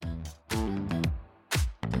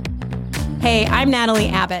Hey, I'm Natalie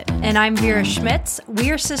Abbott. And I'm Vera Schmitz. We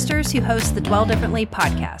are sisters who host the Dwell Differently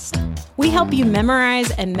podcast. We help you memorize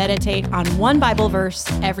and meditate on one Bible verse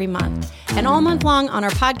every month. And all month long on our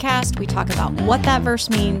podcast, we talk about what that verse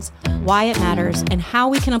means, why it matters, and how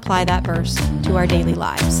we can apply that verse to our daily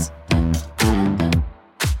lives.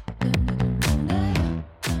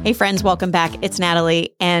 Hey friends, welcome back. It's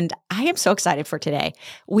Natalie, and I am so excited for today.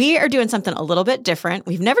 We are doing something a little bit different.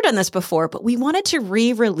 We've never done this before, but we wanted to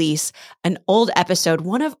re-release an old episode,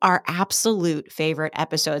 one of our absolute favorite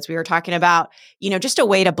episodes. We were talking about, just a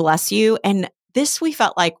way to bless you, and this we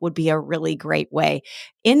felt like would be a really great way.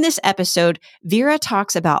 In this episode, Vera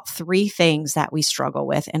talks about 3 things that we struggle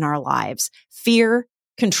with in our lives: fear,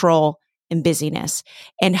 control, and busyness,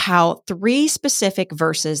 and how 3 specific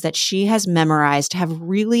verses that she has memorized have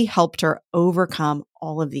really helped her overcome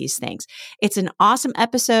all of these things. It's an awesome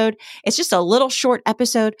episode. It's just a little short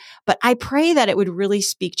episode, but I pray that it would really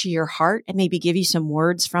speak to your heart and maybe give you some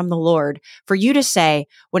words from the Lord for you to say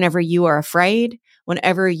whenever you are afraid,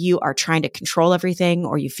 whenever you are trying to control everything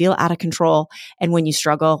or you feel out of control, and when you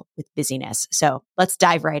struggle with busyness. So let's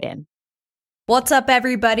dive right in. What's up,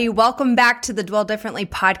 everybody? Welcome back to the Dwell Differently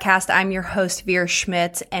podcast. I'm your host, Vera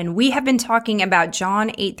Schmitz, and we have been talking about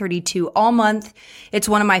John 8:32 all month. It's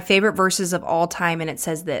one of my favorite verses of all time, and it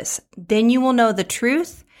says this: "Then you will know the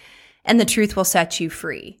truth, and the truth will set you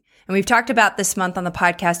free." And we've talked about this month on the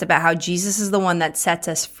podcast about how Jesus is the one that sets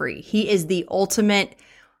us free. He is the ultimate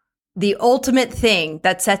thing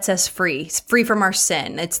that sets us free from our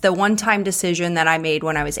sin. It's the one-time decision that I made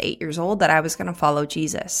when I was 8 years old that I was going to follow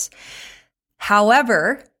Jesus.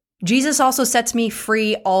 However, Jesus also sets me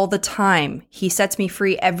free all the time. He sets me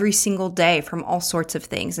free every single day from all sorts of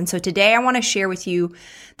things. And so today I want to share with you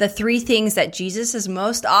the 3 things that Jesus is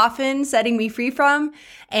most often setting me free from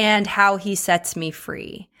and how he sets me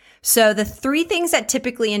free. So the 3 things that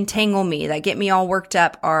typically entangle me, that get me all worked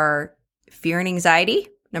up, are fear and anxiety,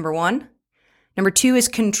 number 1. Number 2 is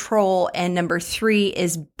control, and number 3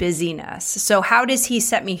 is busyness. So how does he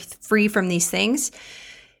set me free from these things?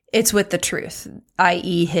 It's with the truth,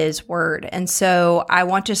 i.e. his word. And so I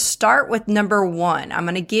want to start with number 1. I'm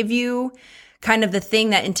going to give you kind of the thing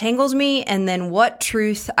that entangles me and then what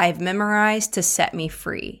truth I've memorized to set me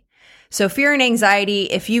free. So fear and anxiety,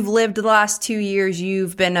 if you've lived the last 2 years,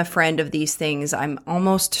 you've been a friend of these things, I'm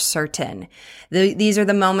almost certain. These are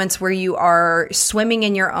the moments where you are swimming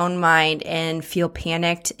in your own mind and feel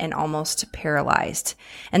panicked and almost paralyzed.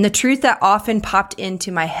 And the truth that often popped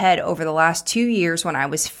into my head over the last 2 years when I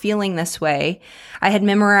was feeling this way, I had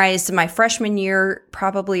memorized my freshman year,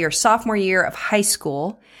 probably, or sophomore year of high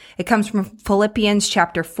school. It comes from Philippians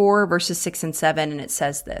chapter 4, verses 6 and 7, and it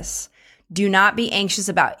says this: "Do not be anxious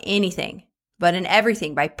about anything, but in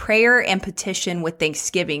everything, by prayer and petition with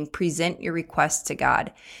thanksgiving, present your requests to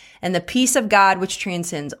God. And the peace of God, which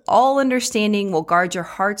transcends all understanding, will guard your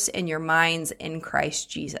hearts and your minds in Christ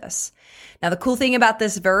Jesus." Now, the cool thing about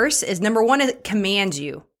this verse is, number 1, it commands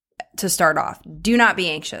you to start off. Do not be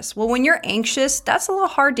anxious. Well, when you're anxious, that's a little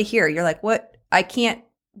hard to hear. You're like, what? I can't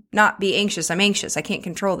not be anxious. I'm anxious. I can't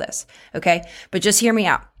control this. Okay. But just hear me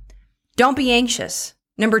out. Don't be anxious.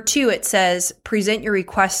 Number 2, it says, present your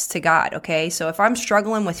requests to God, okay? So if I'm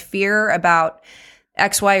struggling with fear about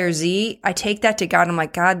X, Y, or Z, I take that to God. I'm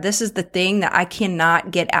like, God, this is the thing that I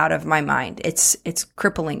cannot get out of my mind. It's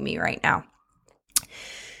crippling me right now.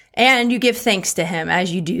 And you give thanks to him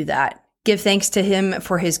as you do that. Give thanks to him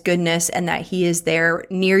for his goodness and that he is there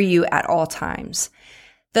near you at all times.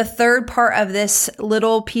 The third part of this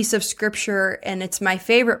little piece of scripture, and it's my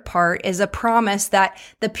favorite part, is a promise that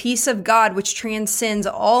the peace of God, which transcends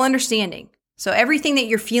all understanding. So everything that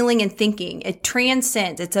you're feeling and thinking, it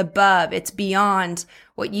transcends, it's above, it's beyond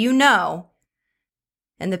what you know.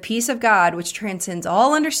 And the peace of God, which transcends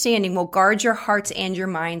all understanding, will guard your hearts and your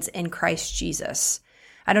minds in Christ Jesus.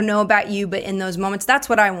 I don't know about you, but in those moments, that's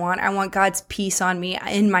what I want. I want God's peace on me,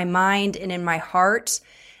 in my mind and in my heart.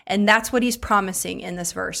 And that's what he's promising in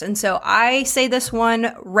this verse. And so I say this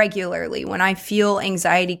one regularly. When I feel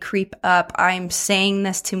anxiety creep up, I'm saying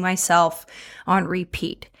this to myself on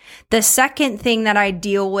repeat. The second thing that I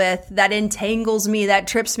deal with that entangles me, that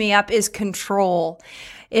trips me up, is control.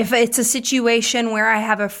 If it's a situation where I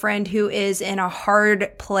have a friend who is in a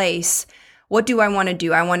hard place, what do I want to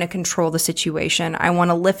do? I want to control the situation. I want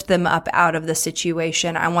to lift them up out of the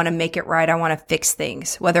situation. I want to make it right. I want to fix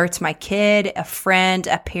things. Whether it's my kid, a friend,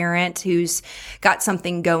 a parent who's got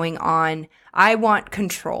something going on, I want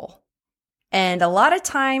control. And a lot of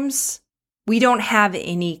times we don't have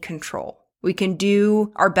any control. We can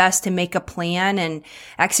do our best to make a plan and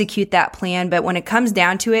execute that plan, but when it comes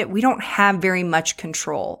down to it, we don't have very much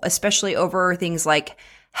control, especially over things like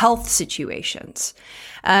health situations.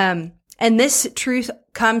 And this truth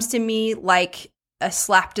comes to me like a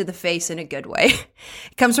slap to the face in a good way.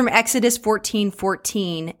 It comes from Exodus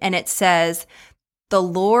 14:14, and it says, "The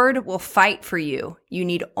Lord will fight for you. You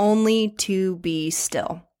need only to be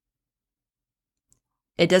still."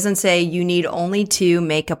 It doesn't say you need only to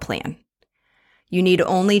make a plan. You need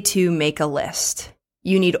only to make a list.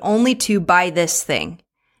 You need only to buy this thing.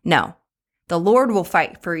 No, the Lord will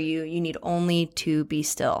fight for you. You need only to be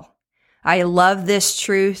still. I love this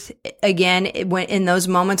truth. Again, in those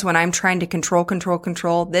moments when I'm trying to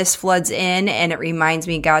control, this floods in and it reminds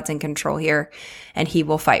me God's in control here and he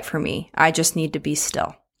will fight for me. I just need to be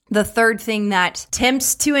still. The third thing that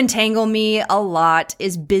tempts to entangle me a lot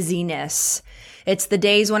is busyness. It's the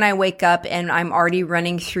days when I wake up and I'm already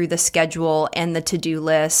running through the schedule and the to-do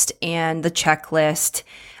list and the checklist.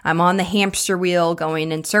 I'm on the hamster wheel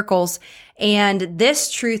going in circles. And this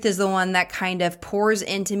truth is the one that kind of pours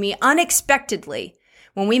into me unexpectedly.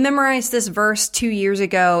 When we memorized this verse 2 years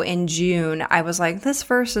ago in June, I was like, this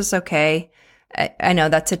verse is okay. I know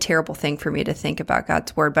that's a terrible thing for me to think about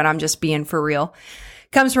God's word, but I'm just being for real.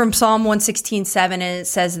 Comes from Psalm 116:7, and it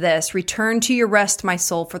says this, "Return to your rest, my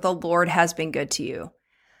soul, for the Lord has been good to you."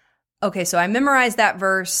 Okay, so I memorized that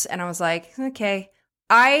verse and I was like, okay,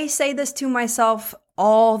 I say this to myself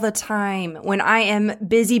all the time when I am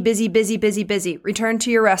busy. Return to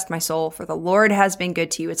your rest, my soul, for the Lord has been good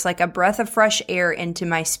to you. It's like a breath of fresh air into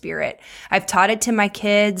my spirit. I've taught it to my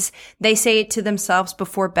kids. They say it to themselves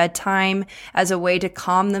before bedtime as a way to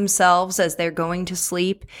calm themselves as they're going to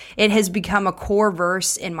sleep. It has become a core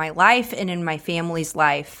verse in my life and in my family's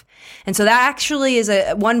life. And so that actually is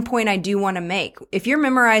one point I do want to make. If you're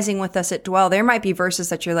memorizing with us at Dwell, there might be verses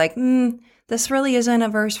that you're like, this really isn't a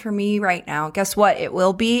verse for me right now. Guess what? It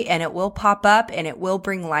will be, and it will pop up, and it will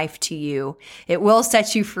bring life to you. It will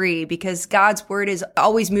set you free because God's word is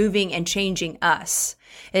always moving and changing us.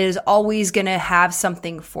 It is always going to have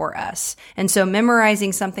something for us. And so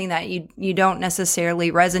memorizing something that you don't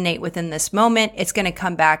necessarily resonate with in this moment, it's going to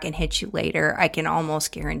come back and hit you later. I can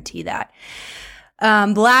almost guarantee that.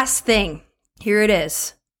 The last thing, here it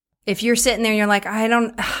is. If you're sitting there and you're like,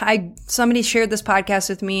 somebody shared this podcast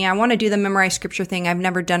with me. I want to do the memorized scripture thing. I've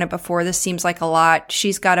never done it before. This seems like a lot.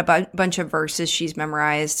 She's got a bunch of verses she's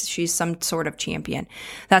memorized. She's some sort of champion.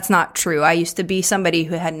 That's not true. I used to be somebody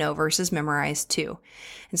who had no verses memorized too.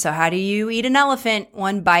 And so how do you eat an elephant?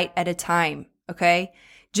 One bite at a time. Okay.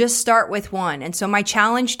 Just start with one. And so my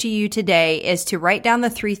challenge to you today is to write down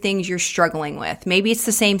the 3 things you're struggling with. Maybe it's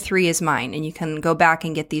the same 3 as mine, and you can go back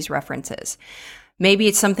and get these references. Maybe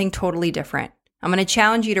it's something totally different. I'm going to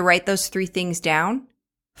challenge you to write those 3 things down,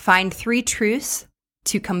 find 3 truths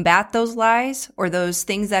to combat those lies or those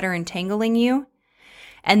things that are entangling you.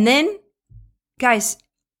 And then, guys,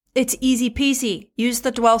 it's easy peasy. Use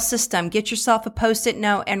the Dwell system. Get yourself a Post-it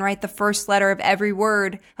note and write the first letter of every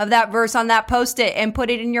word of that verse on that Post-it and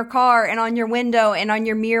put it in your car and on your window and on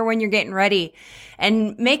your mirror when you're getting ready.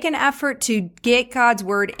 And make an effort to get God's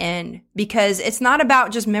word in, because it's not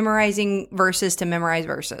about just memorizing verses to memorize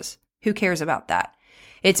verses. Who cares about that?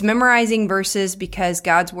 It's memorizing verses because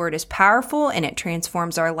God's word is powerful and it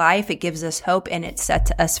transforms our life. It gives us hope and it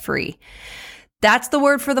sets us free. That's the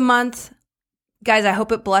word for the month. Guys, I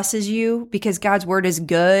hope it blesses you because God's word is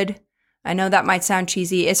good. I know that might sound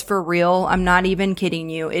cheesy. It's for real. I'm not even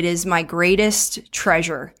kidding you. It is my greatest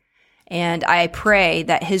treasure. And I pray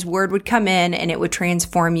that his word would come in and it would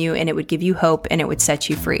transform you and it would give you hope and it would set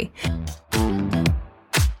you free.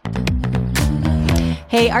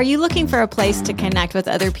 Hey, are you looking for a place to connect with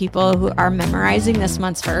other people who are memorizing this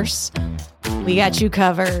month's verse? We got you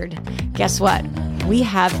covered. Guess what? We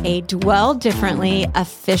have a Dwell Differently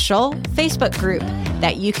official Facebook group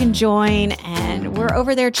that you can join, and we're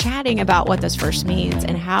over there chatting about what this verse means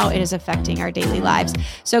and how it is affecting our daily lives.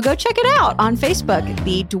 So go check it out on Facebook,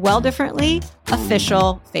 the Dwell Differently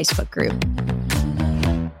official Facebook group.